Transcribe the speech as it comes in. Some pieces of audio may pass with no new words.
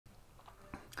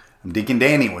I'm Deacon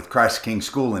Danny with Christ King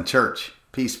School and Church.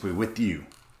 Peace be with you.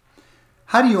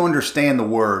 How do you understand the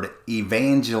word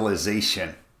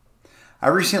evangelization? I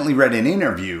recently read an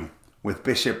interview with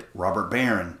Bishop Robert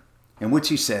Barron in which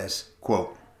he says,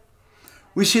 quote,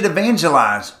 "We should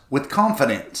evangelize with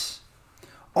confidence.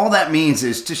 All that means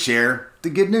is to share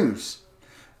the good news.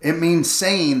 It means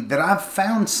saying that I've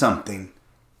found something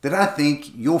that I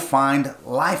think you'll find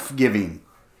life-giving,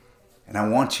 and I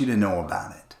want you to know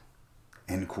about it."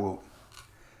 End quote.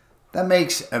 That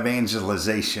makes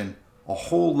evangelization a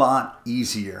whole lot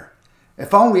easier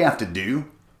if all we have to do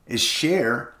is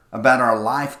share about our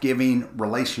life-giving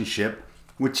relationship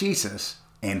with Jesus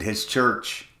and His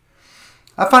church.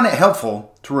 I find it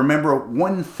helpful to remember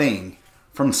one thing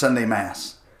from Sunday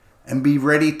Mass and be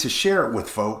ready to share it with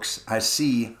folks I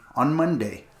see on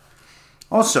Monday.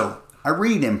 Also, I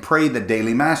read and pray the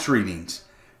daily Mass readings,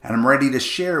 and I'm ready to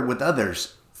share with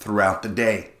others throughout the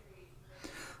day.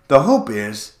 The hope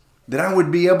is that I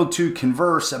would be able to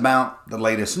converse about the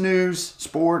latest news,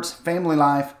 sports, family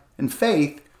life, and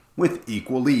faith with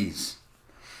equal ease.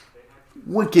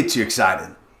 What gets you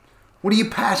excited? What are you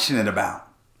passionate about?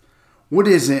 What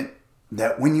is it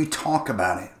that when you talk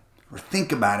about it or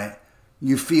think about it,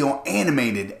 you feel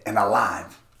animated and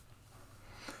alive?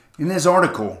 In his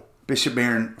article, Bishop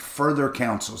Barron further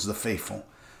counsels the faithful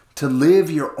to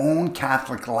live your own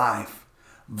Catholic life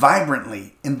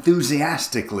vibrantly,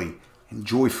 enthusiastically, and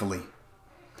joyfully.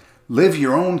 Live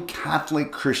your own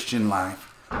Catholic Christian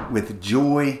life with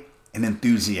joy and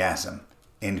enthusiasm.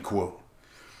 End quote.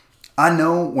 I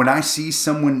know when I see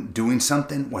someone doing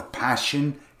something with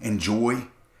passion and joy,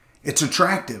 it's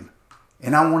attractive,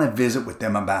 and I want to visit with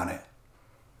them about it.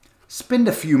 Spend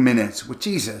a few minutes with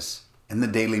Jesus in the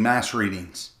daily Mass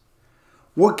readings.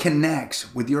 What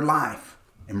connects with your life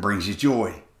and brings you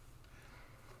joy?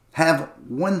 Have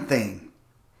one thing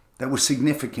that was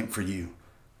significant for you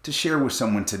to share with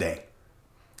someone today.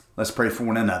 Let's pray for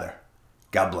one another.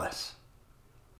 God bless.